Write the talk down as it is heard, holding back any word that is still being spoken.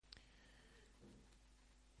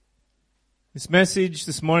This message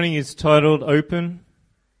this morning is titled, Open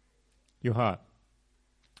Your Heart.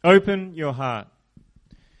 Open your heart.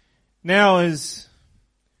 Now, as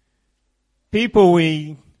people,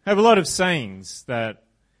 we have a lot of sayings that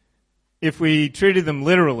if we treated them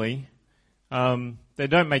literally, they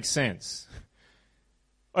don't make sense.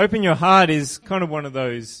 Open your heart is kind of one of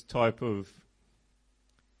those type of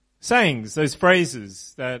sayings, those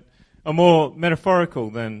phrases that are more metaphorical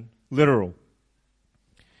than literal.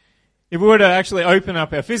 If we were to actually open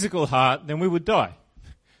up our physical heart, then we would die.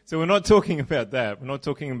 So we're not talking about that. We're not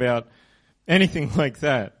talking about anything like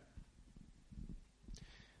that.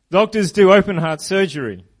 Doctors do open heart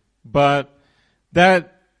surgery, but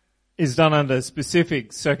that is done under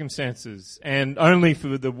specific circumstances and only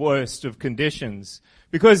for the worst of conditions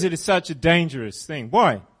because it is such a dangerous thing.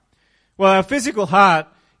 Why? Well, our physical heart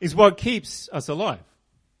is what keeps us alive.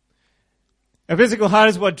 Our physical heart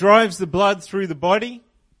is what drives the blood through the body,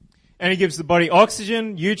 and it gives the body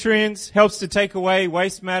oxygen, nutrients, helps to take away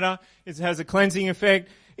waste matter. It has a cleansing effect.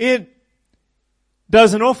 It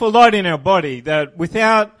does an awful lot in our body that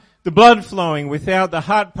without the blood flowing, without the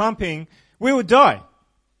heart pumping, we would die.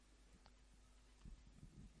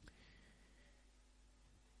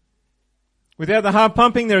 Without the heart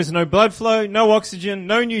pumping, there is no blood flow, no oxygen,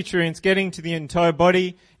 no nutrients getting to the entire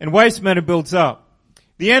body, and waste matter builds up.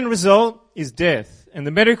 The end result is death, and the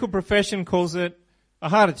medical profession calls it a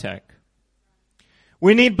heart attack.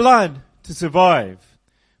 We need blood to survive.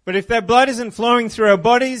 But if that blood isn't flowing through our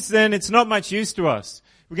bodies, then it's not much use to us.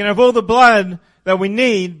 We can have all the blood that we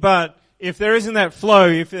need, but if there isn't that flow,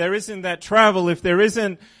 if there isn't that travel, if there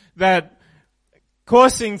isn't that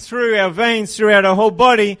coursing through our veins, throughout our whole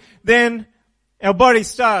body, then our body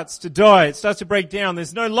starts to die. It starts to break down.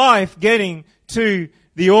 There's no life getting to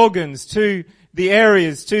the organs, to the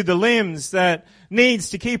areas, to the limbs that needs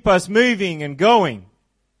to keep us moving and going.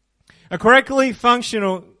 A correctly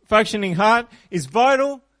functioning heart is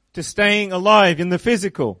vital to staying alive in the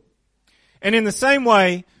physical. And in the same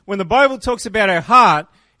way, when the Bible talks about our heart,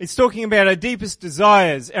 it's talking about our deepest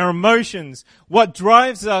desires, our emotions, what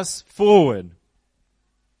drives us forward.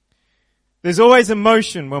 There's always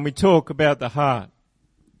emotion when we talk about the heart.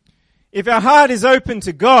 If our heart is open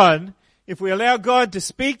to God, if we allow God to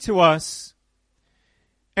speak to us,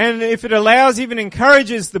 and if it allows, even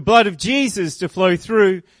encourages the blood of Jesus to flow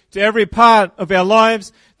through to every part of our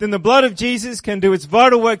lives, then the blood of Jesus can do its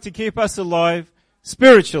vital work to keep us alive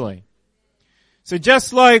spiritually. So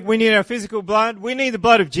just like we need our physical blood, we need the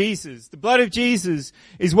blood of Jesus. The blood of Jesus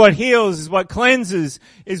is what heals, is what cleanses,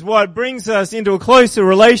 is what brings us into a closer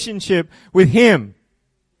relationship with Him.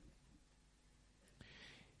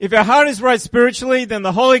 If our heart is right spiritually, then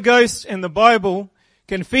the Holy Ghost and the Bible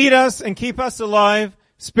can feed us and keep us alive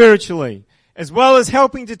spiritually, as well as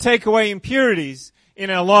helping to take away impurities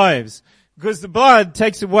in our lives, because the blood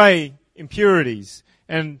takes away impurities,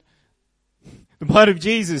 and the blood of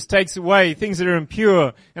Jesus takes away things that are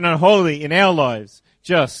impure and unholy in our lives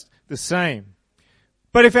just the same.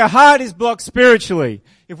 But if our heart is blocked spiritually,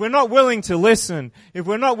 if we're not willing to listen, if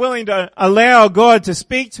we're not willing to allow God to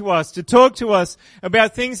speak to us, to talk to us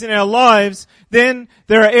about things in our lives, then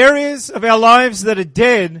there are areas of our lives that are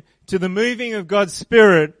dead to the moving of God's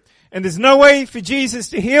Spirit, and there's no way for Jesus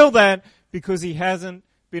to heal that because He hasn't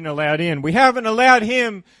been allowed in. We haven't allowed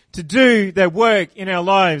Him to do that work in our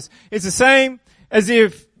lives. It's the same as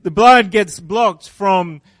if the blood gets blocked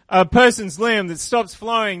from a person's limb that stops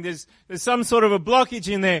flowing. There's some sort of a blockage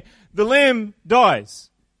in there. The limb dies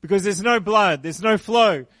because there's no blood, there's no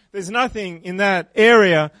flow, there's nothing in that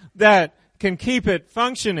area that can keep it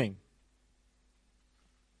functioning.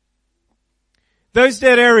 Those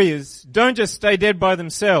dead areas don't just stay dead by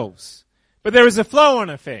themselves, but there is a flow-on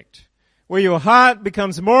effect where your heart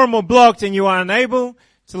becomes more and more blocked and you are unable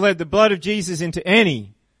to let the blood of Jesus into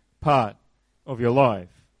any part of your life.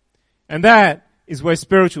 And that is where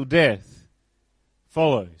spiritual death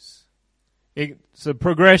follows. It's a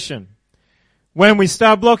progression. When we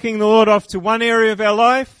start blocking the Lord off to one area of our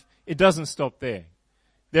life, it doesn't stop there.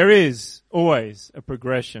 There is always a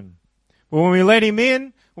progression. But when we let Him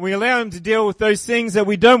in, when we allow Him to deal with those things that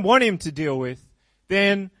we don't want Him to deal with,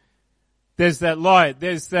 then there's that light,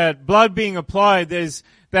 there's that blood being applied, there's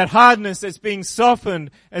that hardness that's being softened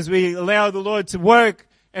as we allow the Lord to work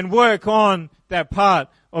on that part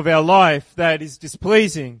of our life that is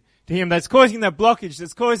displeasing to Him, that's causing that blockage,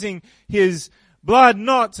 that's causing His blood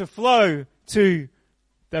not to flow to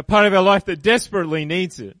that part of our life that desperately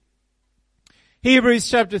needs it. Hebrews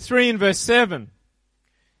chapter 3 and verse 7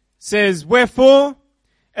 says, "Wherefore,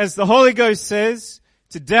 as the Holy Ghost says,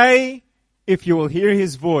 today, if you will hear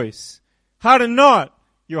His voice, harden not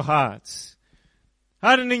your hearts."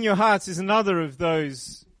 Hardening your hearts is another of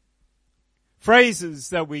those phrases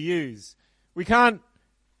that we use. We can't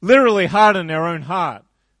literally harden our own heart.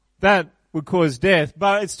 That would cause death.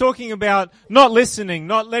 But it's talking about not listening,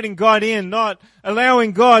 not letting God in, not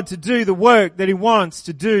allowing God to do the work that He wants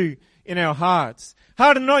to do in our hearts.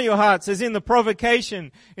 Harden not your hearts, as in the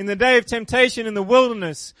provocation, in the day of temptation in the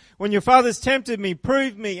wilderness, when your fathers tempted me,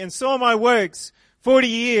 proved me, and saw my works 40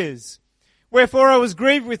 years. Wherefore I was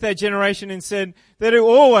grieved with that generation and said, they do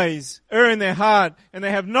always err in their heart, and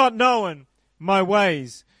they have not known my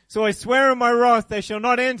ways. So I swear in my wrath, they shall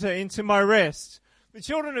not enter into my rest. The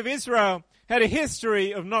children of Israel had a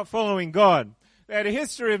history of not following God. They had a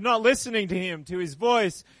history of not listening to Him, to His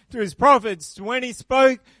voice, to His prophets. When He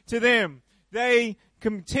spoke to them, they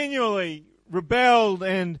continually rebelled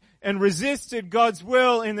and resisted God's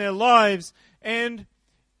will in their lives, and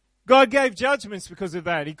God gave judgments because of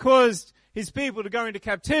that. He caused His people to go into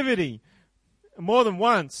captivity more than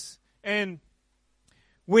once, and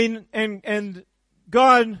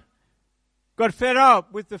God got fed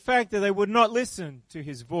up with the fact that they would not listen to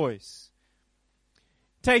His voice.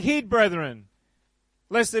 Take heed, brethren,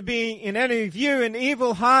 lest there be in any of you an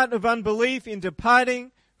evil heart of unbelief in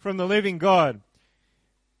departing from the living God.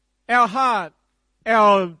 Our heart,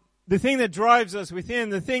 the thing that drives us within,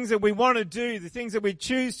 the things that we want to do, the things that we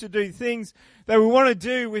choose to do, things that we want to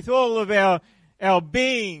do with all of our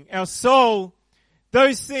being, our soul,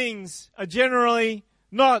 those things are generally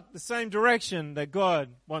not the same direction that God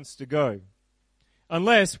wants to go,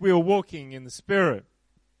 unless we are walking in the Spirit.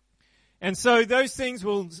 And so those things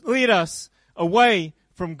will lead us away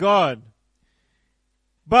from God.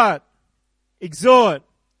 But exhort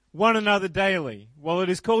one another daily, while it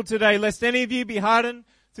is called today, lest any of you be hardened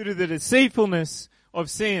through the deceitfulness of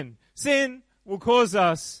sin. Sin will cause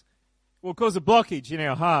a blockage in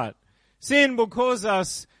our heart. Sin will cause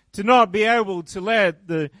us to not be able to let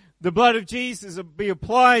the blood of Jesus be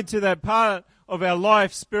applied to that part of our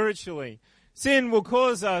life spiritually. Sin will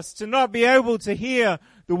cause us to not be able to hear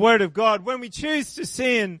the Word of God. When we choose to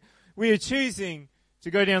sin, we are choosing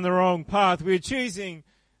to go down the wrong path. We are choosing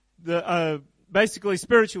basically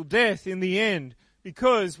spiritual death in the end,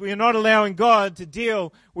 because we are not allowing God to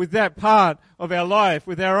deal with that part of our life,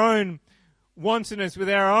 with our own wantonness, with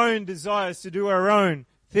our own desires to do our own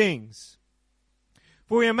things.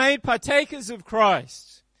 For we are made partakers of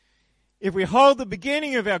Christ if we hold the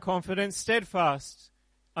beginning of our confidence steadfast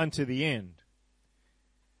unto the end.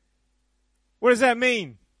 What does that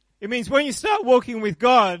mean? It means when you start walking with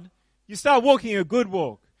God, you start walking a good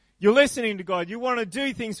walk. You're listening to God. You want to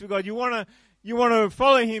do things for God. You want to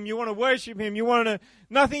follow Him. You want to worship Him.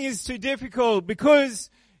 Nothing is too difficult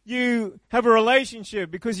because you have a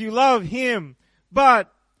relationship, because you love Him.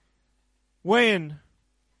 But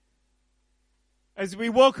as we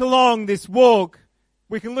walk along this walk,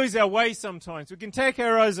 we can lose our way sometimes. We can take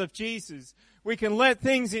our eyes off Jesus. We can let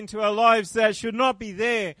things into our lives that should not be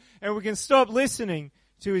there, and we can stop listening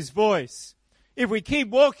to His voice. If we keep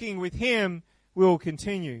walking with Him, we will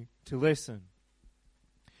continue to listen.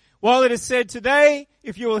 While it is said today,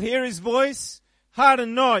 if you will hear His voice,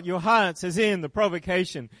 harden not your hearts, as in the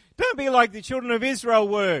provocation. Don't be like the children of Israel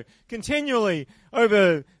were continually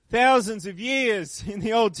over thousands of years in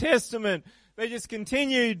the Old Testament. They just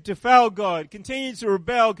continued to fail God, continued to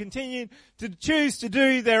rebel, continued to choose to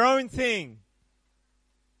do their own thing.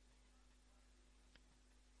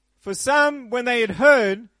 For some, when they had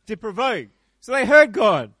heard, did provoke. So they heard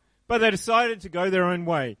God, but they decided to go their own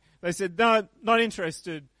way. They said, no, not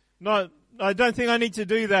interested. I don't think I need to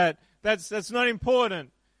do that. That's not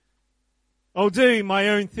important. I'll do my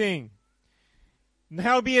own thing. And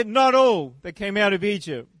howbeit not all that came out of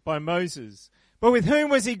Egypt by Moses. But with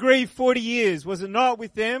whom was He grieved 40 years? Was it not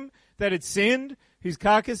with them that had sinned, whose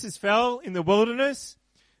carcasses fell in the wilderness?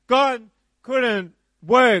 God couldn't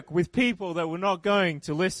work with people that were not going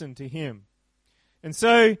to listen to Him. And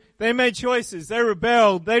so they made choices. They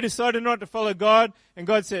rebelled. They decided not to follow God. And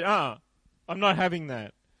God said, I'm not having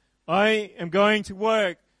that. I am going to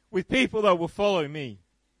work with people that will follow me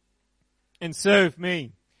and serve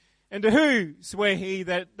me. And to who swear He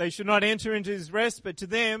that they should not enter into His rest, but to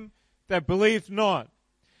them that believed not?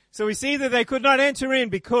 So we see that they could not enter in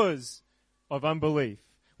because of unbelief.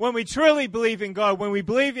 When we truly believe in God, when we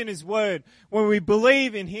believe in His Word, when we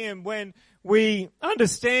believe in Him, when we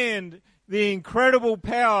understand the incredible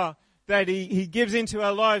power that He gives into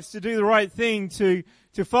our lives to do the right thing, to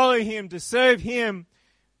follow Him, to serve Him,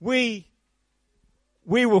 we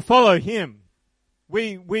will follow Him.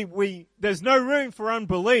 There's no room for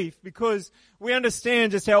unbelief because we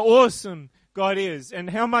understand just how awesome God is and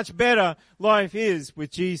how much better life is with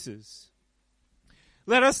Jesus.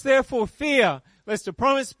 Let us therefore fear, lest a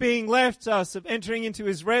promise being left us of entering into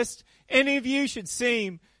his rest, any of you should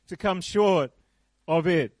seem to come short of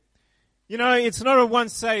it. You know, it's not a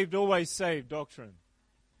once saved, always saved doctrine.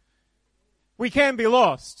 We can be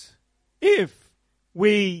lost if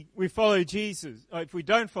we follow Jesus. If we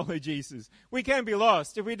don't follow Jesus, we can be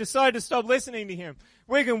lost. If we decide to stop listening to him,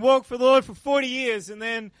 we can walk for the Lord for 40 years and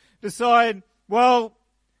then decide, well,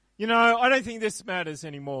 you know, I don't think this matters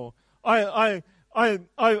anymore. I'm in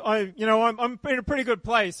a pretty good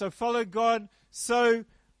place. I've followed God so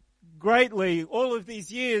greatly all of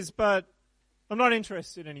these years, but I'm not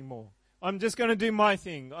interested anymore. I'm just going to do my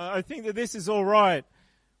thing. I think that this is all right.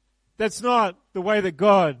 That's not the way that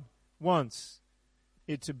God wants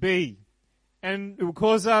it to be. And it will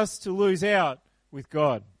cause us to lose out with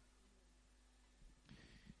God.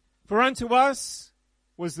 For unto us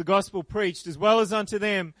was the gospel preached as well as unto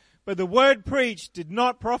them, but the word preached did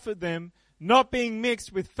not profit them, not being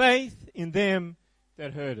mixed with faith in them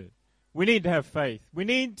that heard it. We need to have faith. We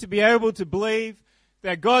need to be able to believe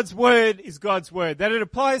that God's word is God's word, that it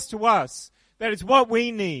applies to us, that it's what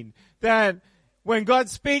we need, that when God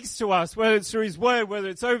speaks to us, whether it's through his word, whether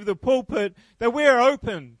it's over the pulpit, that we're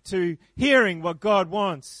open to hearing what God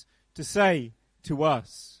wants to say to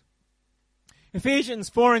us. Ephesians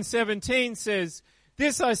 4:17 says,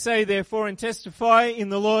 "This I say therefore and testify in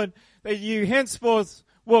the Lord, that you henceforth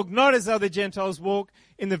walk not as other Gentiles walk,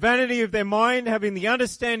 in the vanity of their mind, having the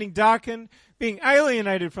understanding darkened, being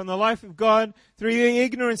alienated from the life of God through the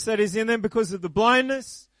ignorance that is in them because of the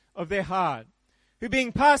blindness of their heart, who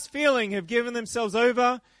being past feeling have given themselves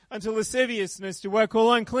over unto lasciviousness to work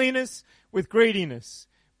all uncleanness with greediness.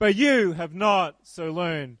 But you have not so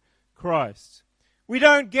learned Christ." We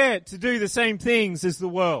don't get to do the same things as the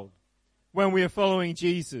world when we are following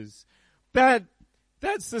Jesus.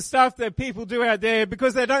 That's the stuff that people do out there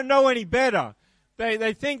because they don't know any better.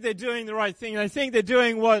 They think they're doing the right thing. They think they're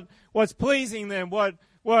doing what's pleasing them, what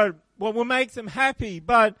will make them happy,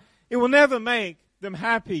 but it will never make them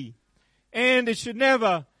happy. And we should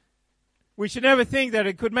never think that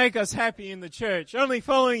it could make us happy in the church. Only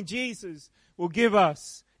following Jesus will give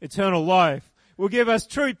us eternal life, will give us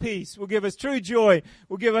true peace, will give us true joy,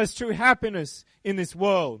 will give us true happiness in this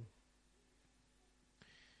world.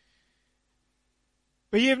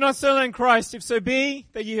 But ye have not so learned Christ, if so be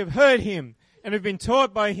that ye have heard him and have been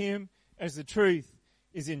taught by him, as the truth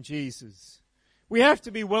is in Jesus. We have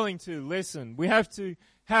to be willing to listen. We have to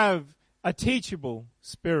have a teachable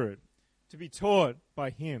spirit, to be taught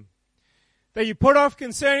by him. That you put off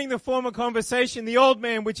concerning the former conversation the old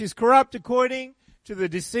man which is corrupt according to the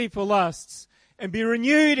deceitful lusts, and be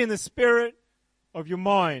renewed in the spirit of your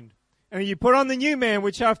mind. And that you put on the new man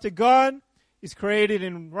which after God is created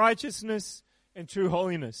in righteousness and true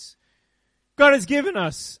holiness. God has given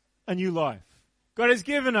us a new life. God has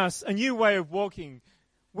given us a new way of walking.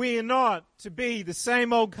 We are not to be the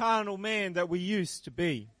same old carnal man that we used to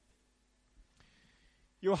be.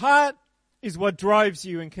 Your heart is what drives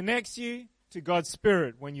you and connects you to God's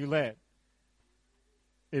Spirit when you let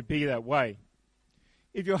it be that way.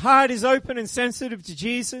 If your heart is open and sensitive to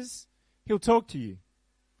Jesus, he'll talk to you.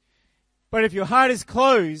 But if your heart is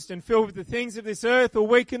closed and filled with the things of this earth or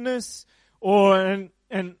wickedness or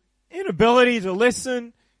an inability to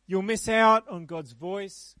listen, you'll miss out on God's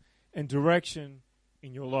voice and direction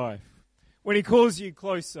in your life. When he calls you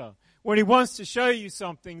closer, when he wants to show you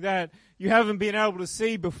something that you haven't been able to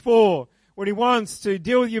see before, when he wants to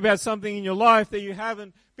deal with you about something in your life that you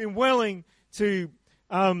haven't been willing to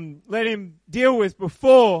let him deal with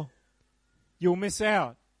before, you'll miss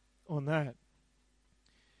out on that.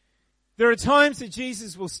 There are times that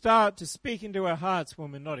Jesus will start to speak into our hearts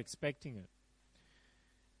when we're not expecting it.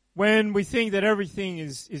 When we think that everything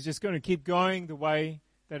is just going to keep going the way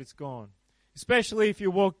that it's gone. Especially if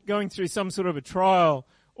you're going through some sort of a trial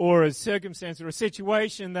or a circumstance or a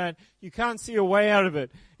situation that you can't see a way out of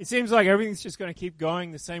it. It seems like everything's just going to keep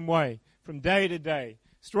going the same way from day to day,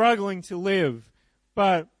 struggling to live.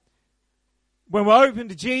 But when we're open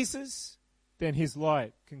to Jesus, then his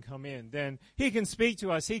light can come in. Then he can speak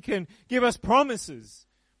to us. He can give us promises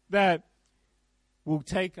that will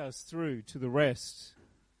take us through to the rest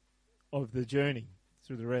of the journey,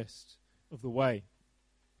 through the rest of the way.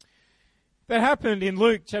 That happened in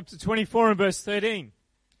Luke chapter 24 and verse 13.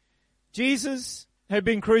 Jesus had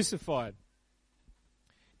been crucified.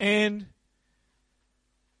 And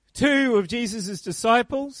two of Jesus'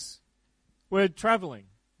 disciples were traveling.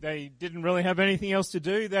 They didn't really have anything else to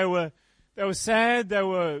do. They were sad. They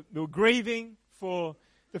were grieving for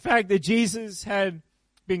the fact that Jesus had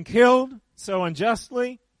been killed so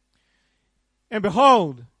unjustly. And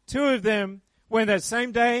behold, two of them went that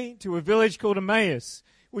same day to a village called Emmaus,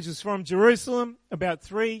 which was from Jerusalem, about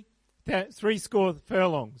 3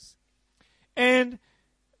 furlongs. And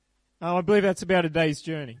I believe that's about a day's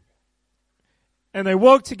journey. And they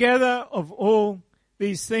walked together of all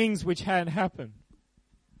these things which had happened.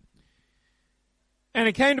 And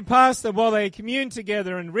it came to pass that while they communed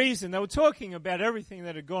together and reasoned, they were talking about everything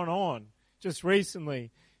that had gone on just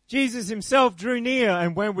recently. Jesus himself drew near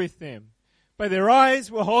and went with them. But their eyes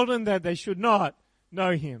were holden that they should not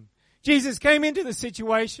know him. Jesus came into the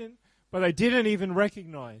situation, but they didn't even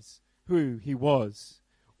recognize who he was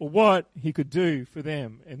or what he could do for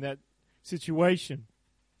them in that situation.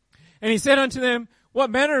 And he said unto them, what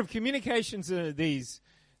manner of communications are these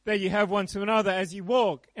that you have one to another as you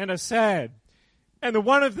walk and are sad? And the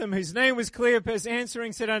one of them, whose name was Cleopas,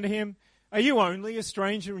 answering said unto him, are you only a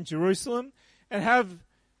stranger in Jerusalem, and have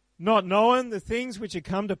not known the things which are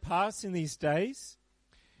come to pass in these days?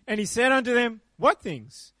 And he said unto them, what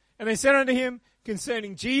things? And they said unto him,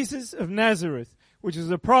 concerning Jesus of Nazareth, which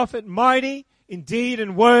was a prophet, mighty in deed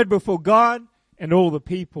and word before God and all the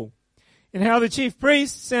people. And how the chief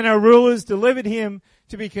priests and our rulers delivered him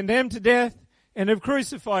to be condemned to death and have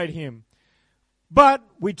crucified him. But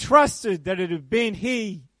we trusted that it had been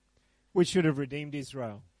he which should have redeemed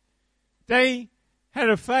Israel. They had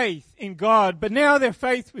a faith in God, but now their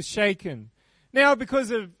faith was shaken. Now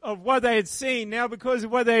because of what they had seen, now because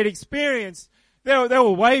of what they had experienced, they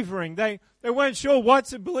were wavering. They weren't sure what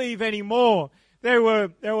to believe anymore. They were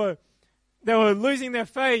losing their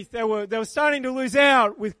faith. They were starting to lose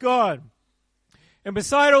out with God. And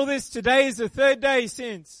beside all this, today is the 3rd day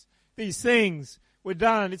since these things were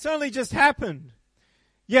done. It's only just happened.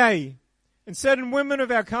 Yea, and certain women of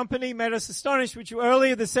our company made us astonished which were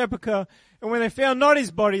early at the sepulchre, and when they found not his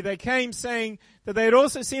body, they came saying that they had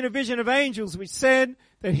also seen a vision of angels which said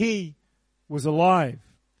that he was alive.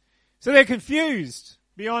 So they're confused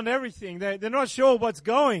beyond everything. They're not sure what's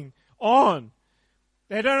going on.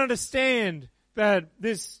 They don't understand that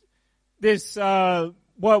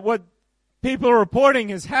what people are reporting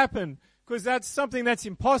has happened, because that's something that's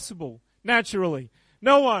impossible, naturally.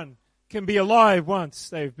 No one can be alive once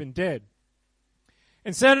they've been dead.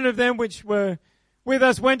 And certain of them which were with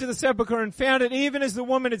us went to the sepulchre and found it even as the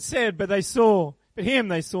woman had said, but him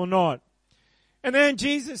they saw not. And then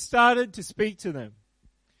Jesus started to speak to them.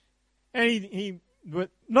 And he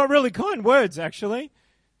not really kind words actually.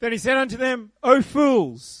 Then he said unto them, O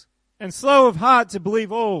fools, and slow of heart to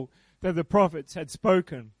believe all that the prophets had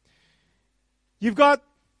spoken. You've got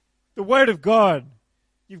the word of God.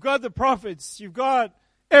 You've got the prophets. You've got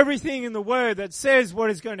everything in the word that says what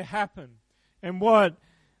is going to happen and what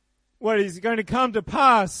is going to come to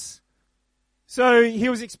pass. So he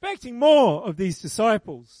was expecting more of these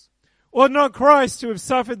disciples. Ought not Christ to have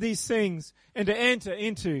suffered these things and to enter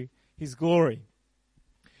into his glory?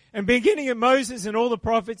 And beginning at Moses and all the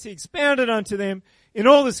prophets, he expounded unto them in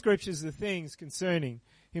all the scriptures the things concerning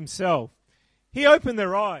himself. He opened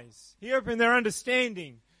their eyes. He opened their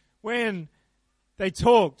understanding when they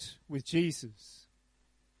talked with Jesus.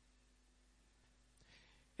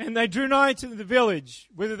 And they drew nigh to the village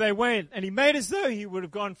whither they went, and he made as though he would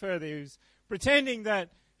have gone further. He was pretending that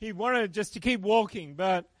he wanted just to keep walking,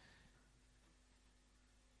 but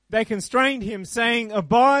they constrained him, saying,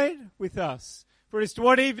 Abide with us, for it is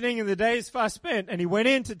toward evening, and the day is far spent. And he went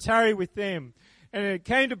in to tarry with them. And it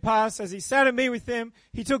came to pass, as he sat at meat with them,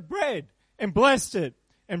 he took bread, and blessed it,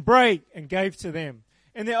 and brake, and gave to them.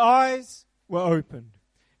 And their eyes were opened,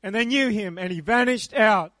 and they knew him, and he vanished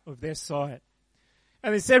out of their sight.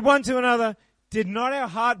 And they said one to another, Did not our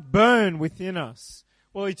heart burn within us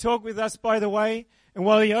while he talked with us by the way, and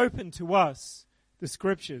while he opened to us the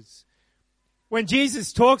scriptures? When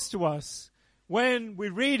Jesus talks to us, when we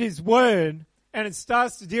read his word, and it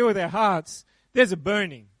starts to deal with our hearts, there's a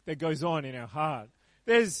burning that goes on in our heart.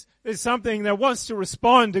 There's something that wants to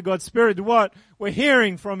respond to God's Spirit, to what we're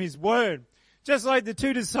hearing from his word. Just like the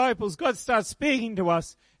 2 disciples, God starts speaking to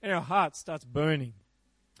us and our heart starts burning.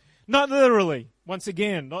 Not literally, once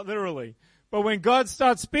again, not literally. But when God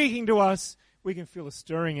starts speaking to us, we can feel a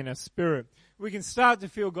stirring in our spirit. We can start to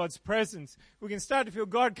feel God's presence. We can start to feel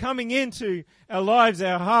God coming into our lives,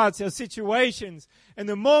 our hearts, our situations. And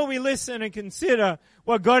the more we listen and consider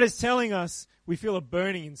what God is telling us, we feel a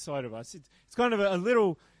burning inside of us. It's kind of a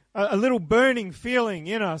little burning feeling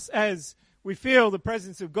in us as we feel the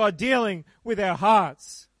presence of God dealing with our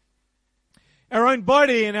hearts. Our own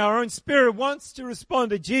body and our own spirit wants to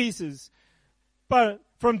respond to Jesus. But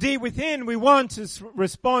from deep within, we want to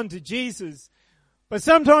respond to Jesus. But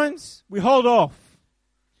sometimes we hold off.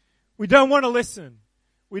 We don't want to listen.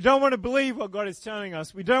 We don't want to believe what God is telling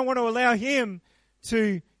us. We don't want to allow him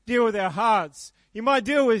to deal with our hearts. He might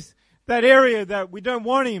deal with that area that we don't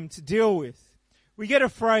want him to deal with. We get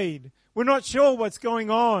afraid. We're not sure what's going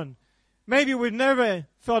on. Maybe we've never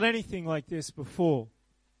felt anything like this before.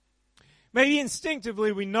 Maybe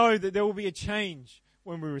instinctively we know that there will be a change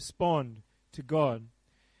when we respond to God.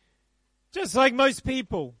 Just like most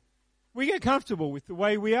people, we get comfortable with the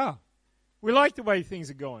way we are. We like the way things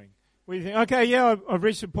are going. We think, okay, yeah, I've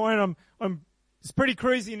reached a point. It's pretty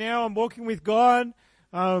crazy now. I'm walking with God,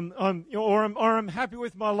 I'm happy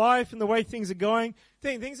with my life and the way things are going.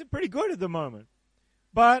 Things are pretty good at the moment,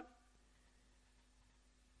 but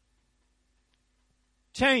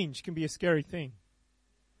change can be a scary thing.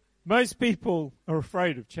 Most people are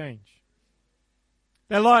afraid of change.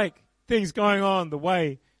 They like things going on the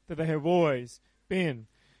way that they have always been,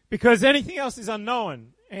 because anything else is unknown,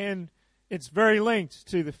 and it's very linked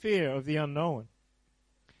to the fear of the unknown.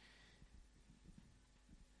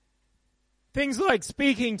 Things like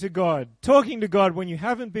speaking to God, talking to God when you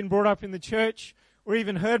haven't been brought up in the church or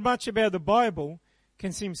even heard much about the Bible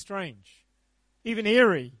can seem strange, even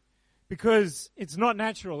eerie, because it's not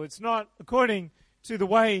natural. It's not according to the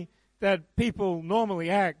way that people normally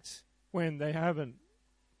act when they haven't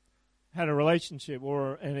had a relationship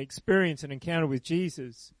or an experience, an encounter with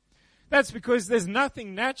Jesus. That's because there's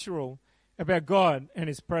nothing natural about God and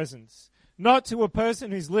His presence. Not to a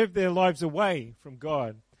person who's lived their lives away from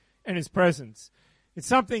God and His presence. It's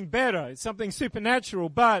something better. It's something supernatural,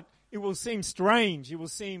 but it will seem strange. It will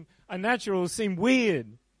seem unnatural. It will seem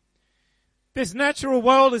weird. This natural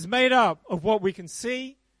world is made up of what we can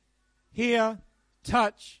see, hear,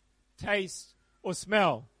 touch, taste, or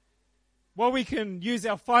smell. What we can use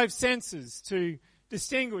our five senses to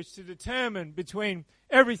distinguish, to determine between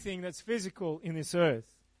everything that's physical in this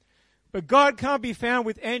earth. But God can't be found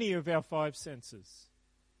with any of our five senses.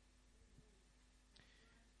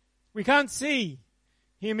 We can't see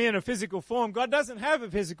Him in a physical form. God doesn't have a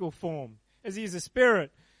physical form, as He is a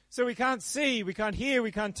spirit. So we can't see, we can't hear,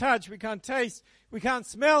 we can't touch, we can't taste, we can't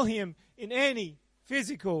smell Him in any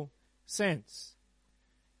physical sense.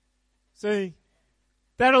 So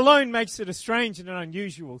that alone makes it a strange and an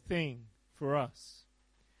unusual thing for us.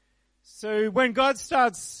 So when God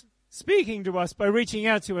starts speaking to us by reaching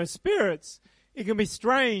out to our spirits, it can be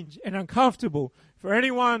strange and uncomfortable for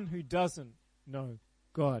anyone who doesn't know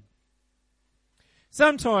God.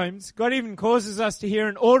 Sometimes God even causes us to hear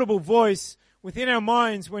an audible voice within our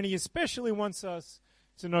minds when He especially wants us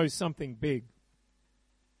to know something big.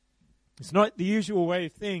 It's not the usual way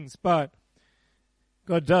of things, but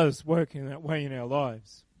God does work in that way in our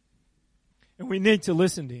lives. And we need to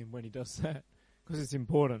listen to Him when He does that, because it's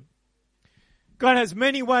important. God has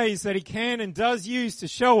many ways that He can and does use to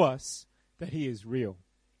show us that He is real.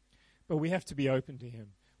 But we have to be open to Him.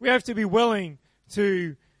 We have to be willing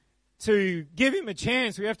to give Him a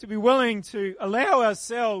chance. We have to be willing to allow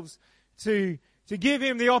ourselves to give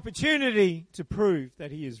Him the opportunity to prove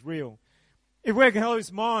that He is real. If we have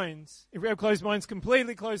closed minds,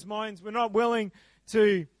 completely closed minds, we're not willing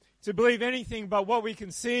to believe anything but what we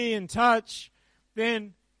can see and touch,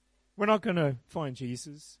 then we're not going to find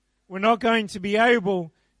Jesus. We're not going to be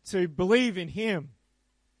able to believe in Him.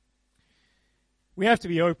 We have to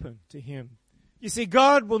be open to Him. You see,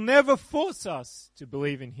 God will never force us to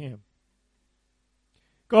believe in Him.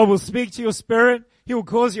 God will speak to your spirit. He will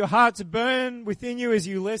cause your heart to burn within you as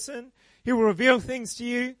you listen. He will reveal things to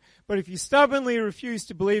you. But if you stubbornly refuse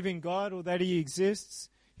to believe in God or that He exists,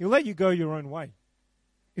 He'll let you go your own way.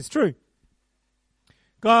 It's true.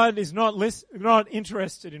 God is not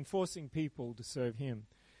interested in forcing people to serve Him.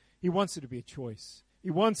 He wants it to be a choice.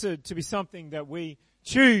 He wants it to be something that we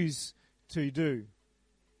choose to do.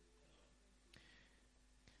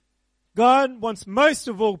 God wants most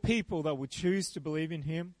of all people that will choose to believe in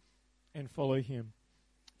Him and follow Him.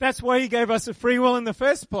 That's why He gave us a free will in the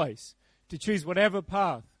first place, to choose whatever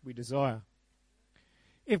path we desire.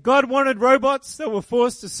 If God wanted robots that were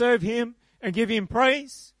forced to serve Him and give Him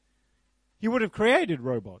praise, He would have created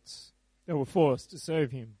robots that were forced to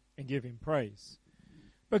serve Him and give Him praise.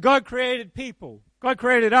 But God created people. God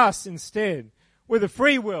created us instead with a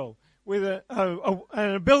free will, with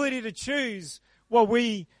an ability to choose what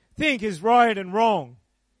we think is right and wrong.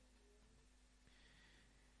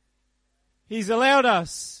 He's allowed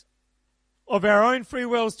us, of our own free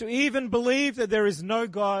wills, to even believe that there is no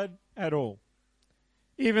God at all,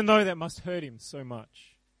 even though that must hurt Him so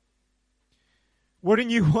much.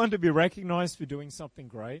 Wouldn't you want to be recognized for doing something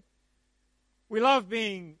great? We love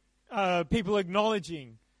being people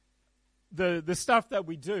acknowledging the stuff that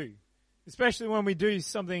we do, especially when we do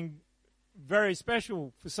something very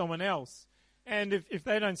special for someone else. And if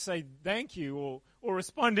they don't say thank you or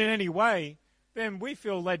respond in any way, then we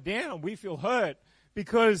feel let down. We feel hurt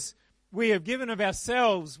because we have given of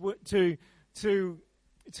ourselves to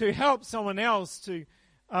help someone else, to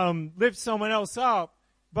lift someone else up,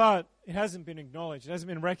 but it hasn't been acknowledged. It hasn't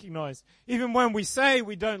been recognized. Even when we say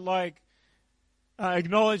we don't like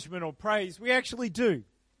acknowledgement or praise, we actually do.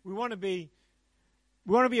 We want to be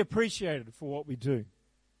appreciated for what we do.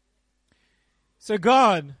 So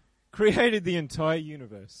God created the entire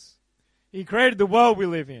universe. He created the world we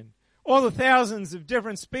live in. All the thousands of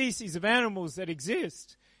different species of animals that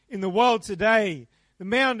exist in the world today, the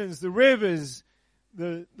mountains, the rivers,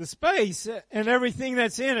 the space, and everything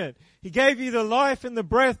that's in it. He gave you the life and the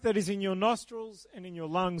breath that is in your nostrils and in your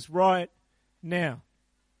lungs right now.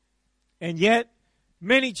 And yet,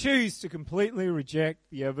 many choose to completely reject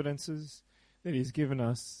the evidences that He's given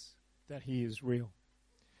us that He is real.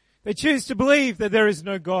 They choose to believe that there is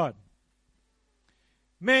no God.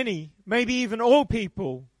 Many, maybe even all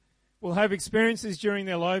people, will have experiences during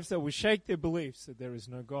their lives that will shake their beliefs that there is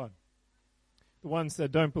no God. The ones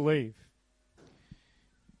that don't believe.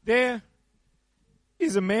 There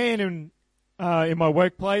is a man in my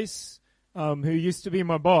workplace who used to be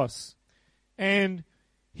my boss, and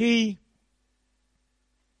he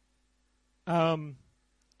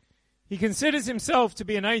considers himself to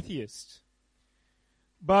be an atheist,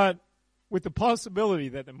 but with the possibility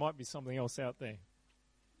that there might be something else out there.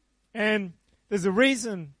 And there's a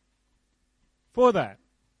reason for that.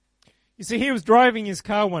 You see, he was driving his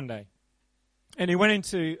car one day, and he went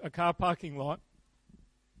into a car parking lot,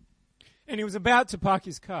 and he was about to park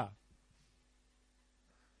his car.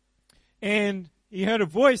 And he heard a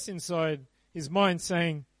voice inside his mind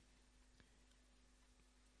saying,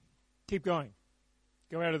 "Keep going.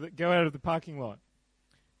 Go out of the parking lot."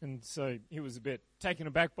 And so he was a bit taken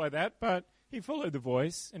aback by that, but he followed the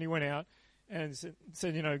voice, and he went out and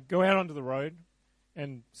said, go out onto the road.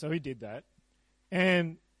 And so he did that.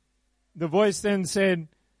 And the voice then said,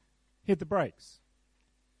 "Hit the brakes."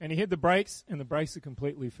 And he hit the brakes, and the brakes had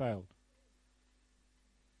completely failed.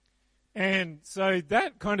 And so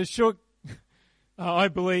that kind of shook, I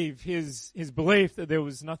believe, his belief that there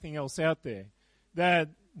was nothing else out there, that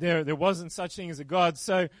there wasn't such thing as a God.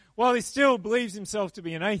 So while he still believes himself to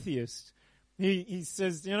be an atheist, he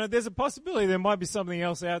says, there's a possibility there might be something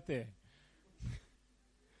else out there.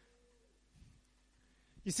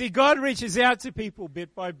 You see, God reaches out to people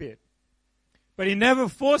bit by bit, but He never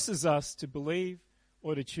forces us to believe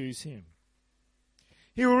or to choose Him.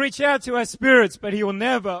 He will reach out to our spirits, but He will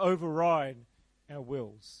never override our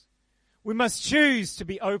wills. We must choose to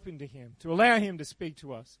be open to Him, to allow Him to speak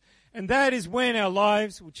to us. And that is when our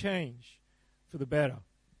lives will change for the better.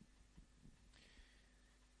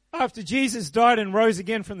 After Jesus died and rose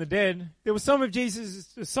again from the dead, there were some of Jesus'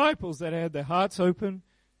 disciples that had their hearts open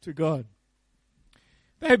to God.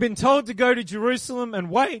 They had been told to go to Jerusalem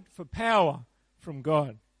and wait for power from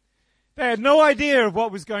God. They had no idea of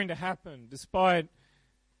what was going to happen, despite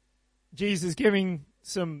Jesus giving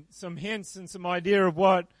some hints and some idea of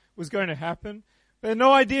what was going to happen. They had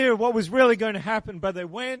no idea of what was really going to happen, but they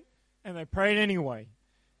went and they prayed anyway.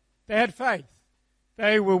 They had faith.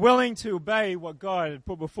 They were willing to obey what God had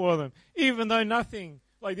put before them, even though nothing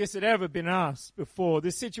like this had ever been asked before.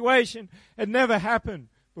 This situation had never happened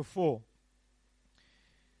before.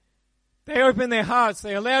 They opened their hearts.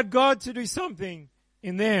 They allowed God to do something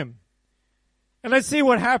in them. And let's see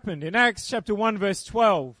what happened in Acts chapter 1 verse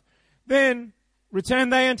 12. Then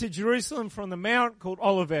returned they unto Jerusalem from the mount called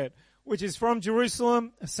Olivet, which is from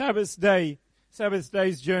Jerusalem a Sabbath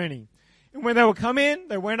day's journey. And when they were come in,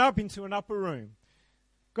 they went up into an upper room.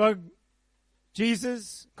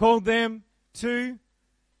 Jesus called them to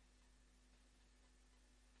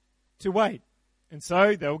wait. And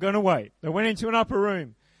so they were going to wait. They went into an upper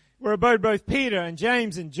room, where abode both Peter and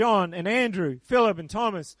James and John and Andrew, Philip and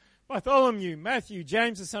Thomas, Bartholomew, Matthew,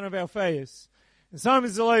 James the son of Alphaeus, and Simon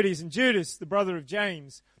Zelotes and Judas, the brother of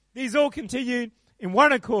James. These all continued in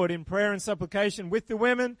one accord in prayer and supplication with the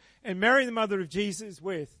women, and Mary the mother of Jesus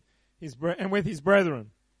with his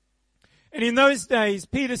brethren. And in those days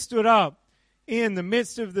Peter stood up in the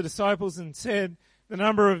midst of the disciples and said, the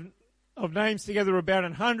number of names together about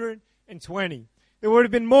 120. There would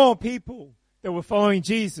have been more people that were following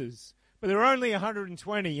Jesus, but there were only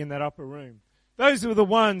 120 in that upper room. Those were the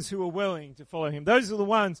ones who were willing to follow Him. Those were the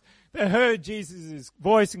ones that heard Jesus'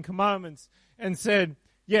 voice and commandments and said,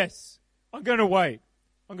 yes, I'm going to wait.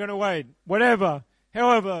 I'm going to wait.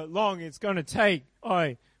 However long it's going to take,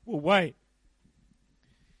 I will wait.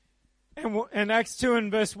 And Acts 2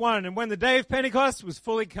 and verse 1, and when the day of Pentecost was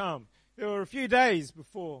fully come, there were a few days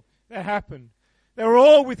before that happened. They were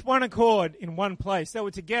all with one accord in one place. They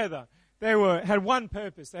were together. They had one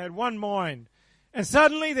purpose. They had one mind. And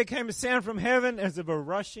suddenly there came a sound from heaven as of a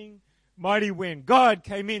rushing mighty wind. God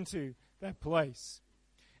came into that place.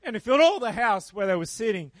 And it filled all the house where they were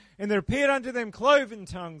sitting. And there appeared unto them cloven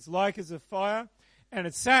tongues like as of fire, and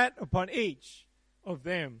it sat upon each of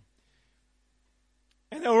them.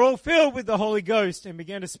 And they were all filled with the Holy Ghost and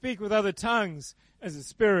began to speak with other tongues as the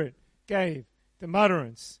Spirit gave them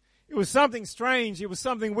utterance. It was something strange. It was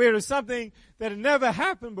something weird. It was something that had never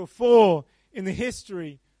happened before in the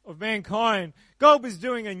history of mankind. God was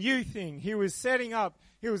doing a new thing. He was setting up,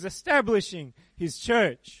 He was establishing His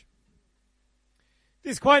church.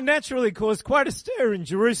 This quite naturally caused quite a stir in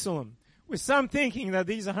Jerusalem, with some thinking that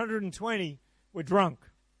these 120 were drunk.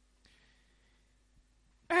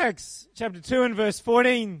 Acts chapter 2 and verse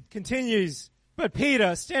 14 continues, But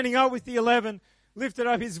Peter, standing up with the 11, lifted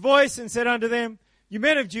up his voice and said unto them, You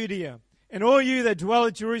men of Judea, and all you that dwell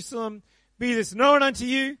at Jerusalem, be this known unto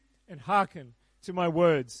you, and hearken to my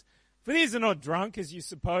words. For these are not drunk, as you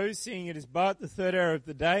suppose, seeing it is but the third hour of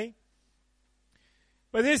the day.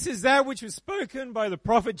 But this is that which was spoken by the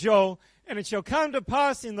prophet Joel, and it shall come to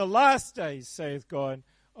pass in the last days, saith God,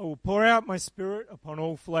 I will pour out my Spirit upon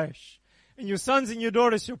all flesh. And your sons and your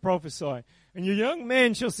daughters shall prophesy, and your young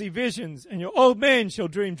men shall see visions, and your old men shall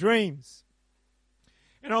dream dreams.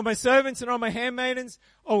 And on my servants and on my handmaidens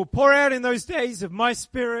I will pour out in those days of my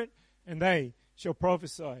Spirit, and they shall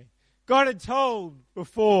prophesy. God had told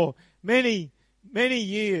before many, many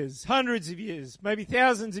years, hundreds of years, maybe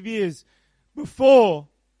thousands of years before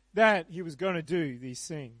that He was going to do these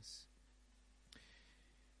things.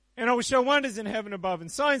 And I will show wonders in heaven above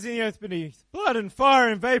and signs in the earth beneath, blood and fire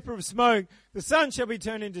and vapor of smoke. The sun shall be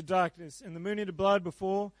turned into darkness and the moon into blood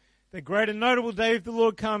before the great and notable day of the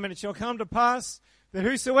Lord come. And it shall come to pass that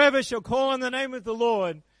whosoever shall call on the name of the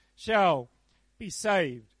Lord shall be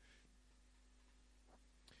saved.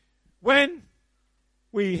 When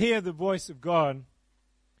we hear the voice of God,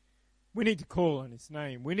 we need to call on His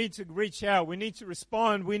name. We need to reach out. We need to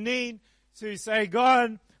respond. We need to say,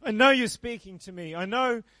 God, I know you're speaking to me. I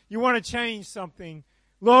know you want to change something.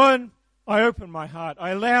 Lord, I open my heart. I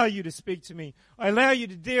allow you to speak to me. I allow you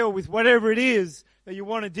to deal with whatever it is that you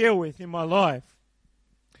want to deal with in my life.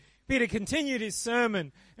 Peter continued his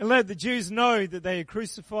sermon and let the Jews know that they had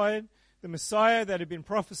crucified the Messiah that had been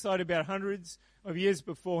prophesied about hundreds of years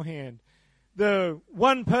beforehand. The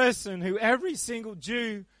one person who every single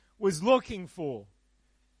Jew was looking for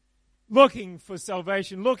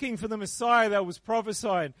salvation, looking for the Messiah that was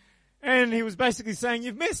prophesied. And he was basically saying,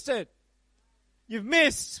 you've missed it. You've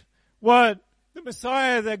missed what the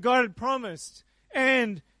Messiah that God had promised,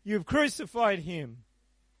 and you've crucified Him.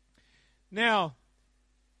 Now,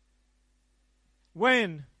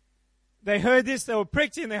 when they heard this, they were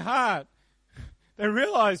pricked in their heart. They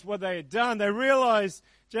realized what they had done. They realized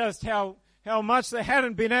just how much they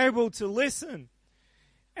hadn't been able to listen.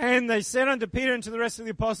 And they said unto Peter and to the rest of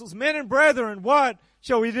the apostles, Men and brethren, what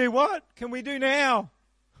shall we do? What can we do now?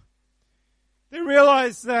 They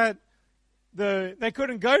realized that they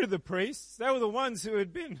couldn't go to the priests. They were the ones who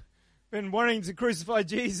had been wanting to crucify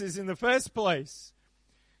Jesus in the first place.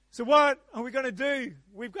 So what are we going to do?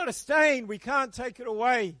 We've got a stain. We can't take it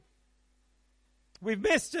away. We've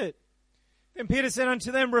missed it. Then Peter said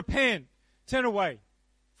unto them, Repent. Turn away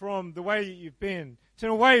from the way you've been. Turn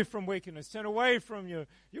away from wickedness. Turn away from your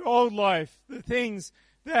old life, the things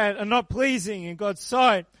that are not pleasing in God's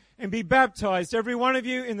sight, and be baptized, every one of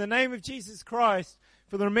you, in the name of Jesus Christ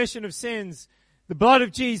for the remission of sins. The blood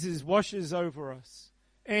of Jesus washes over us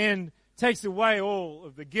and takes away all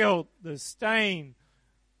of the guilt, the stain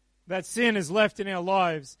that sin has left in our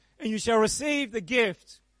lives. And you shall receive the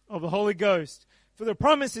gift of the Holy Ghost. For the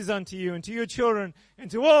promise is unto you and to your children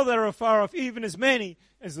and to all that are afar off, even as many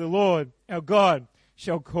as the Lord our God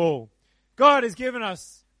shall call. God has given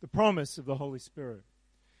us the promise of the Holy Spirit.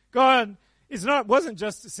 God wasn't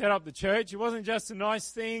just to set up the church. It wasn't just a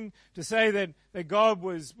nice thing to say that God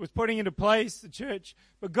was putting into place the church.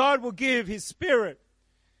 But God will give His Spirit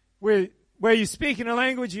where you speak in a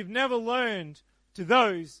language you've never learned to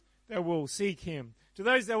those that will seek Him, to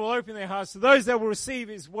those that will open their hearts, to those that will receive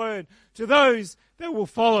His word, to those that will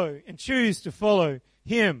follow and choose to follow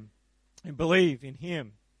Him and believe in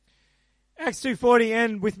Him. Acts 2:40,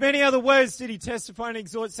 and with many other words did He testify and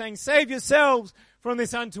exhort, saying, Save yourselves from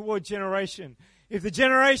this untoward generation. If the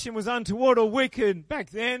generation was untoward or wicked back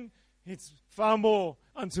then, it's far more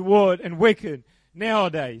untoward and wicked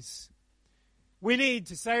nowadays. We need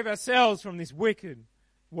to save ourselves from this wicked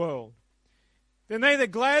world. Then they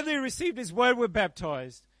that gladly received His word were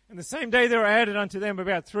baptized, and the same day there were added unto them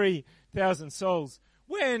about 3,000 souls.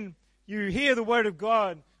 When you hear the word of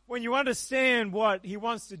God, when you understand what He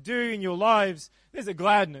wants to do in your lives, there's a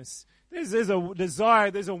gladness. There's a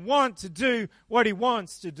desire, there's a want to do what he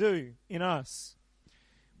wants to do in us.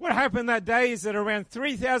 What happened that day is that around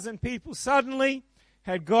 3,000 people suddenly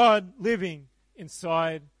had God living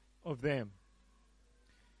inside of them.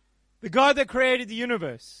 The God that created the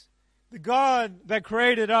universe, the God that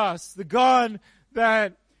created us, the God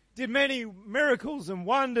that did many miracles and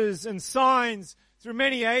wonders and signs through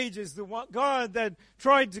many ages, the God that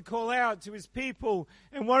tried to call out to his people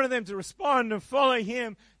and wanted them to respond and follow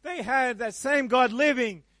him, they had that same God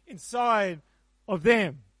living inside of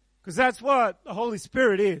them. Because that's what the Holy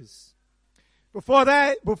Spirit is. Before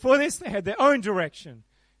this, they had their own direction,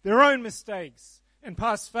 their own mistakes and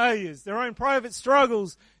past failures, their own private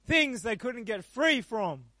struggles, things they couldn't get free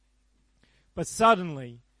from. But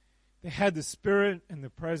suddenly, they had the Spirit and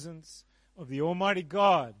the presence of the Almighty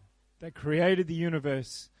God that created the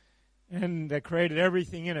universe and that created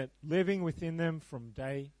everything in it, living within them from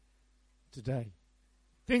day to day.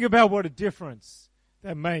 Think about what a difference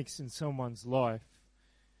that makes in someone's life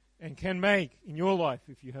and can make in your life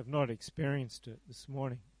if you have not experienced it this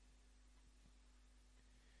morning.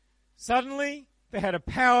 Suddenly, they had a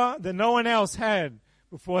power that no one else had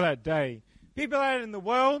before that day. People out in the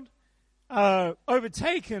world are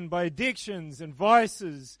overtaken by addictions and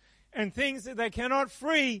vices and things that they cannot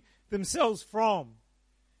free themselves from.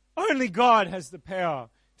 Only God has the power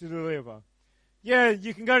to deliver. Yeah,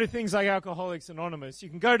 you can go to things like Alcoholics Anonymous. You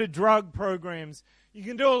can go to drug programs. You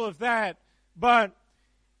can do all of that. But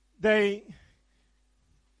they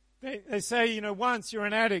say, once you're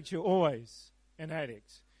an addict, you're always an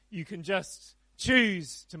addict. You can just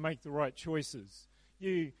choose to make the right choices.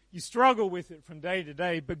 You struggle with it from day to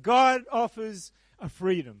day. But God offers a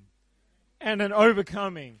freedom and an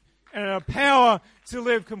overcoming and a power to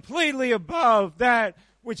live completely above that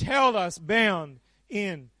which held us bound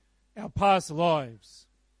in our past lives.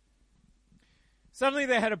 Suddenly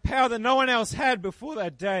they had a power that no one else had before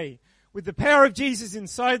that day. With the power of Jesus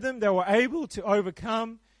inside them, they were able to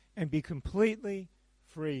overcome and be completely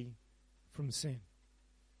free from sin,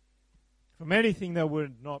 from anything that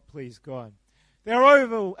would not please God. They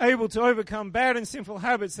were able to overcome bad and sinful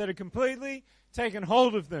habits that had completely taken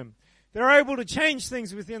hold of them. They're able to change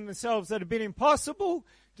things within themselves that have been impossible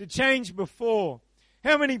to change before.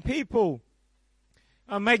 How many people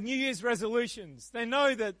make New Year's resolutions? They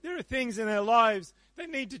know that there are things in their lives they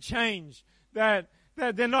need to change, that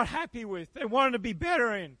they're not happy with, they want to be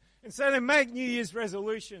better in. And so they make New Year's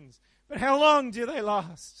resolutions. But how long do they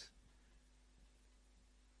last?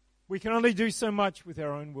 We can only do so much with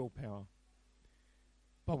our own willpower.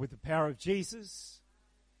 But with the power of Jesus,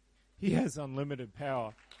 he has unlimited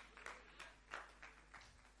power.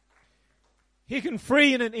 He can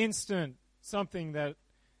free in an instant something that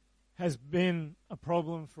has been a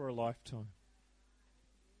problem for a lifetime.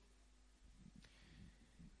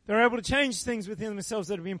 They're able to change things within themselves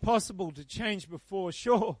that have been impossible to change before.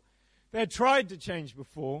 Sure, they had tried to change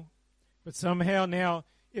before, but somehow now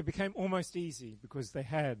it became almost easy because they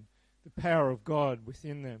had the power of God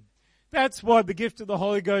within them. That's what the gift of the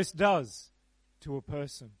Holy Ghost does to a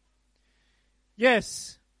person.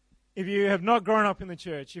 Yes, if you have not grown up in the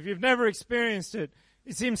church, if you've never experienced it,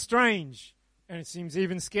 it seems strange and it seems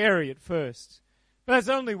even scary at first. But that's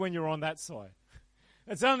only when you're on that side.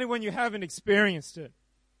 That's only when you haven't experienced it.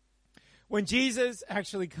 When Jesus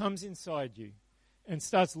actually comes inside you and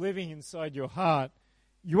starts living inside your heart,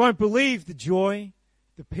 you won't believe the joy,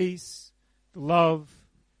 the peace, the love,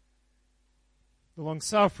 the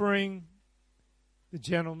long-suffering, the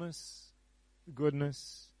gentleness, the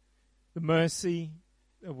goodness, the mercy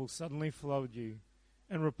that will suddenly flood you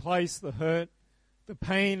and replace the hurt, the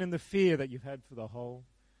pain, and the fear that you've had for the whole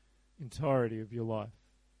entirety of your life.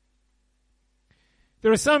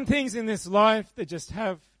 There are some things in this life that just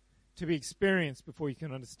have to be experienced before you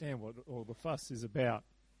can understand what all the fuss is about.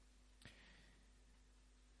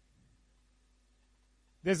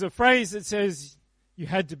 There's a phrase that says, you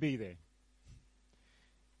had to be there.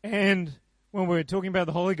 And when we're talking about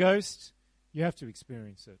the Holy Ghost, you have to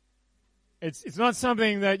experience it. It's not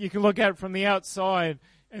something that you can look at from the outside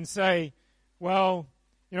and say, well,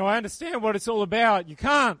 I understand what it's all about. You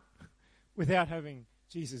can't without having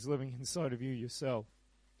Jesus living inside of you yourself.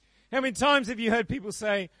 How many times have you heard people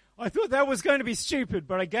say, I thought that was going to be stupid,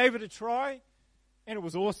 but I gave it a try and it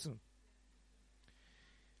was awesome.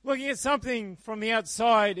 Looking at something from the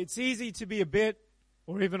outside, it's easy to be a bit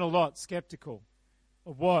or even a lot skeptical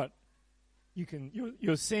of what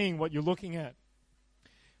you're seeing, what you're looking at.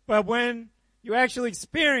 But when you actually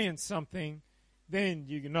experience something, then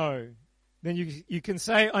you know. Then you can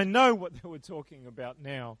say, I know what they were talking about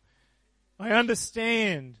now. I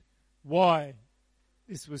understand why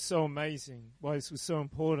this was so amazing, why this was so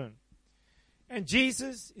important. And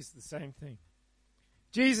Jesus is the same thing.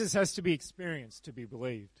 Jesus has to be experienced to be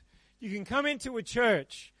believed. You can come into a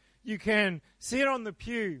church, you can sit on the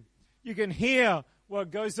pew, you can hear what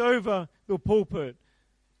goes over the pulpit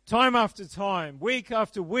time after time, week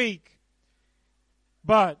after week,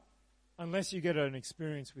 but unless you get an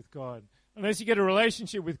experience with God, unless you get a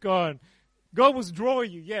relationship with God, God will draw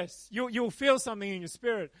you, yes. You'll feel something in your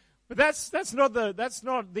spirit, but that's not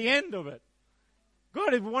the end of it.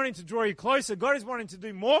 God is wanting to draw you closer. God is wanting to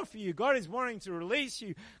do more for you. God is wanting to release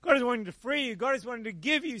you. God is wanting to free you. God is wanting to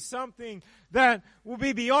give you something that will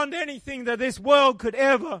be beyond anything that this world could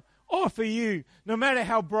ever offer you, no matter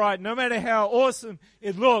how bright, no matter how awesome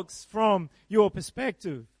it looks from your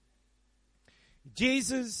perspective.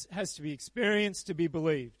 Jesus has to be experienced to be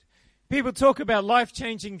believed. People talk about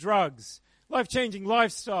life-changing drugs, life-changing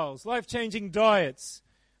lifestyles, life-changing diets,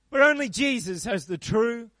 but only Jesus has the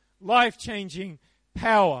true life-changing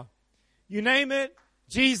power. You name it,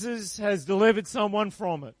 Jesus has delivered someone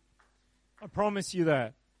from it. I promise you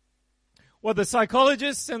that. What the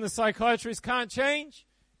psychologists and the psychiatrists can't change,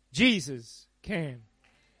 Jesus can.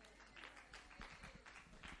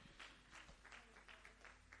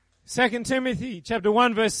 2 Timothy chapter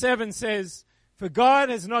 1 verse 7 says, "For God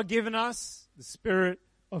has not given us the spirit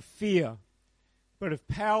of fear, but of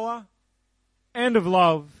power and of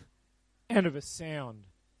love and of a sound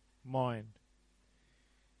mind."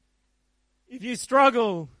 If you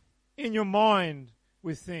struggle in your mind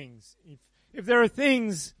with things, if there are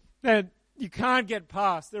things that you can't get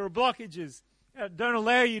past, there are blockages that don't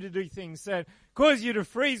allow you to do things, that cause you to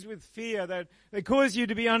freeze with fear, that cause you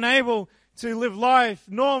to be unable to live life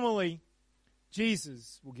normally,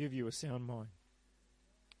 Jesus will give you a sound mind.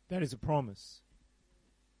 That is a promise.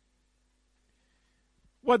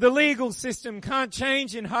 What the legal system can't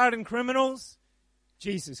change in hardened criminals,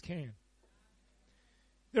 Jesus can.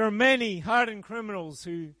 There are many hardened criminals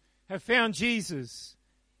who have found Jesus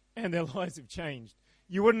and their lives have changed.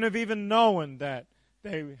 You wouldn't have even known that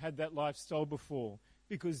they had that lifestyle before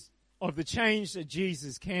because of the change that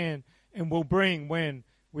Jesus can and will bring when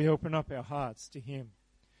we open up our hearts to Him.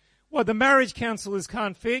 What the marriage counselors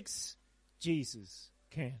can't fix, Jesus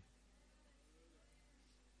can.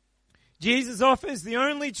 Jesus offers the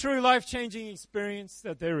only true life-changing experience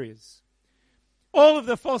that there is. All of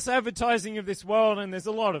the false advertising of this world, and there's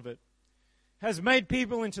a lot of it, has made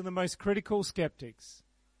people into the most critical skeptics.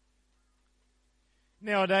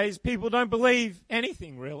 Nowadays, people don't believe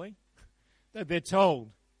anything, really, that they're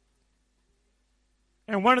told.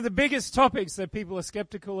 And one of the biggest topics that people are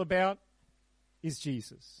skeptical about is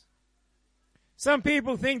Jesus. Some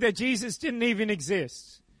people think that Jesus didn't even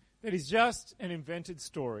exist, that he's just an invented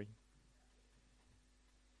story,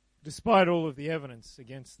 despite all of the evidence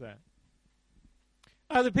against that.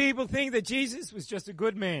 Other people think that Jesus was just a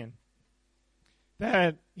good man,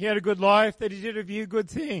 that he had a good life, that he did a few good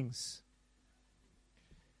things.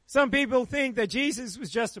 Some people think that Jesus was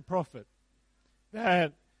just a prophet,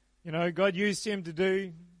 that, God used him to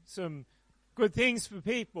do some good things for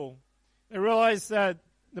people. They realized that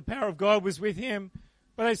the power of God was with him,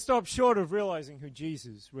 but they stopped short of realizing who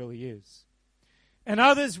Jesus really is. And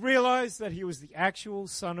others realized that he was the actual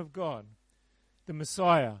Son of God, the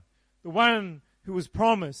Messiah, the one who was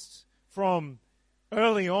promised from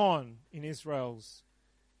early on in Israel's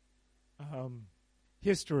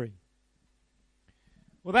history.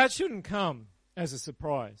 Well, that shouldn't come as a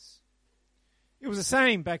surprise. It was the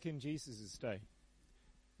same back in Jesus' day.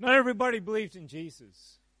 Not everybody believed in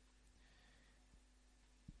Jesus.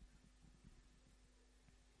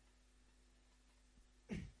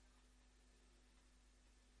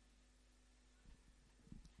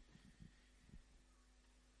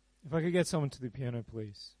 If I could get someone to the piano,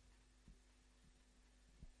 please.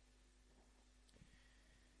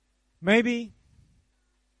 Maybe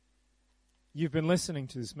you've been listening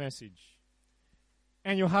to this message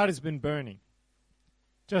and your heart has been burning,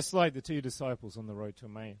 just like the two disciples on the road to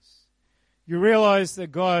Emmaus. You realize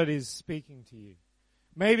that God is speaking to you.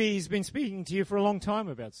 Maybe he's been speaking to you for a long time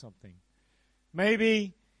about something.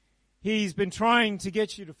 Maybe he's been trying to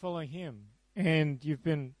get you to follow him and you've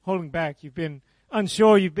been holding back. You've been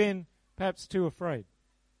unsure. You've been perhaps too afraid.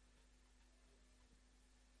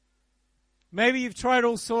 Maybe you've tried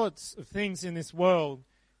all sorts of things in this world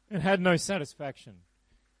and had no satisfaction.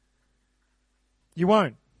 You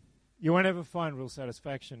won't. You won't ever find real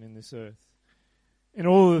satisfaction in this earth. In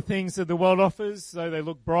all the things that the world offers, though they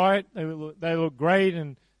look bright, they look great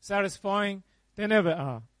and satisfying, they never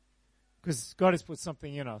are. Because God has put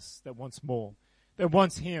something in us that wants more, that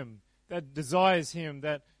wants him, that desires him,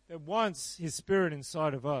 that wants his Spirit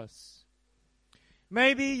inside of us.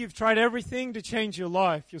 Maybe you've tried everything to change your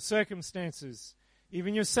life, your circumstances,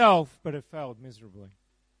 even yourself, but it failed miserably.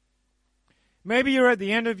 Maybe you're at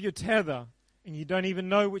the end of your tether and you don't even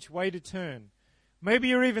know which way to turn. Maybe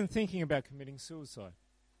you're even thinking about committing suicide.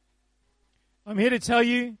 I'm here to tell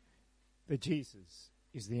you that Jesus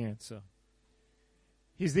is the answer.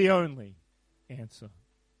 He's the only answer.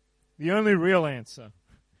 The only real answer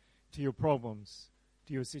to your problems,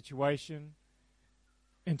 to your situation,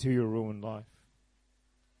 and to your ruined life.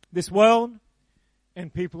 This world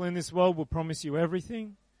and people in this world will promise you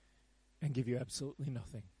everything and give you absolutely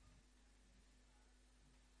nothing.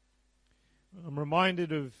 I'm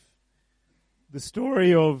reminded of the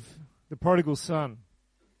story of the prodigal son,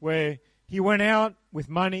 where he went out with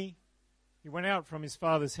money. He went out from his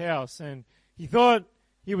father's house and he thought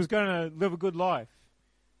he was going to live a good life.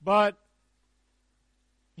 But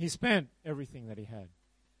he spent everything that he had.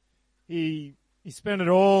 He spent it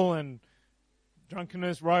all in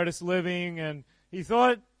drunkenness, riotous living, and he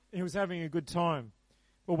thought he was having a good time.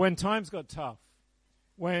 But when times got tough,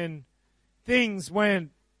 when things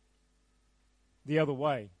went the other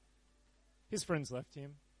way, his friends left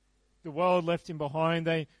him. The world left him behind.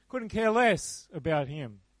 They couldn't care less about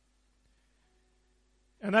him.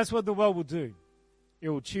 And that's what the world will do. It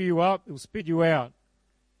will chew you up. It will spit you out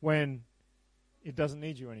when it doesn't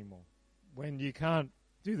need you anymore. When you can't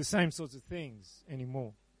do the same sorts of things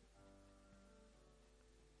anymore.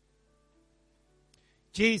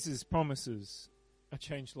 Jesus promises a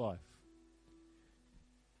changed life.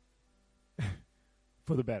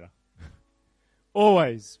 For the better.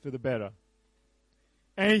 Always for the better.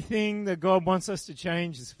 Anything that God wants us to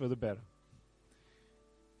change is for the better.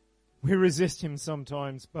 We resist Him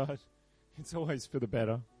sometimes, but it's always for the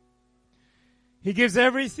better. He gives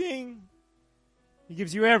everything. He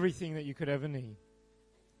gives you everything that you could ever need.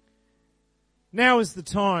 Now is the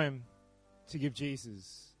time to give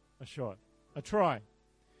Jesus a shot, a try.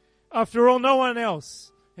 After all, no one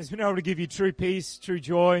else has been able to give you true peace, true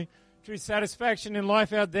joy, true satisfaction in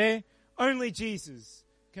life out there. Only Jesus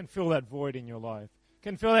can fill that void in your life,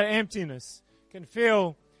 can fill that emptiness, can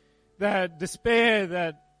fill that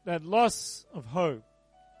despair, that loss of hope.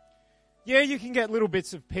 Yeah, you can get little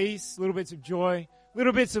bits of peace, little bits of joy,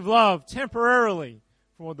 little bits of love temporarily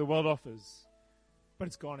from what the world offers. But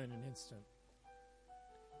it's gone in an instant.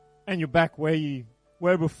 And you're back where you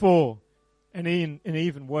were before, and in an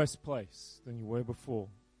even worse place than you were before.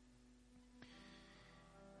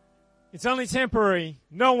 It's only temporary.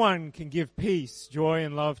 No one can give peace, joy,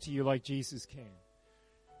 and love to you like Jesus can.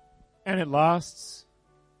 And it lasts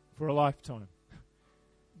for a lifetime.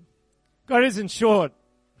 God isn't short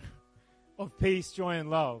of peace, joy, and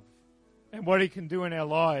love, and what He can do in our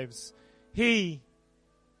lives. He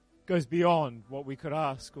goes beyond what we could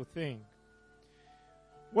ask or think.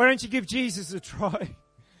 Why don't you give Jesus a try?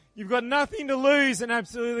 You've got nothing to lose and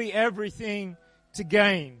absolutely everything to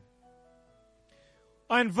gain.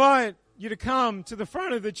 I invite you to come to the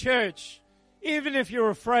front of the church. Even if you're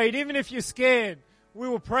afraid, even if you're scared, we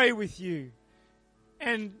will pray with you.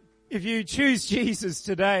 And if you choose Jesus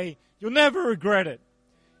today, you'll never regret it.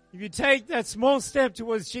 If you take that small step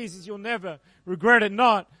towards Jesus, you'll never regret it,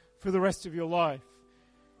 not for the rest of your life.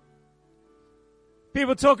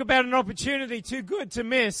 People talk about an opportunity too good to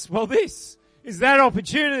miss. Well, this is that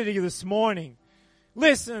opportunity this morning.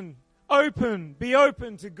 Listen, be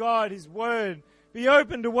open to God, His Word. Be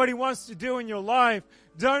open to what He wants to do in your life.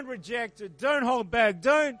 Don't reject it. Don't hold back.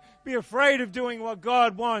 Don't be afraid of doing what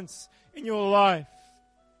God wants in your life.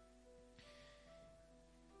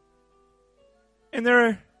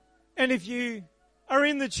 And if you are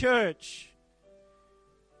in the church,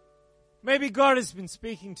 maybe God has been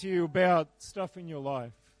speaking to you about stuff in your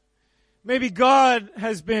life. Maybe God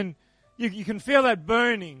has been, you can feel that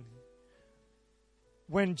burning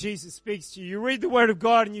when Jesus speaks to you. You read the Word of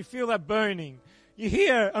God and you feel that burning. You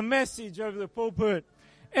hear a message over the pulpit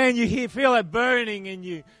and you feel that burning and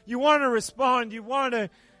you want to respond. You want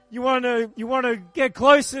to get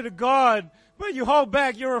closer to God, but you hold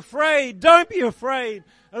back. You're afraid. Don't be afraid.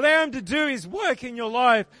 Allow Him to do His work in your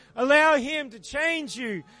life. Allow Him to change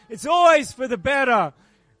you. It's always for the better.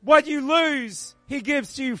 What you lose, He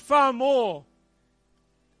gives to you far more.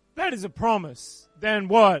 That is a promise than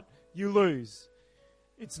what you lose.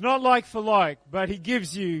 It's not like for like, but He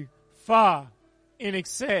gives you far in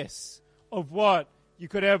excess of what you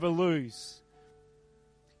could ever lose.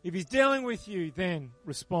 If He's dealing with you, then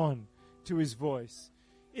respond to His voice.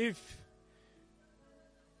 If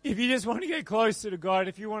you just want to get closer to God,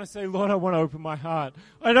 if you want to say, Lord, I want to open my heart.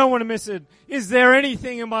 I don't want to miss it. Is there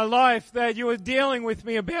anything in my life that you are dealing with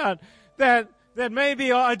me about that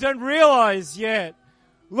maybe I don't realize yet?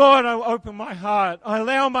 Lord, I open my heart. I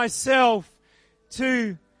allow myself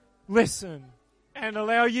to listen and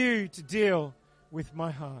allow you to deal with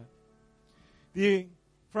my heart. The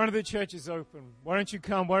front of the church is open. Why don't you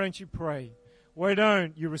come? Why don't you pray? Why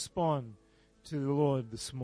don't you respond to the Lord this morning?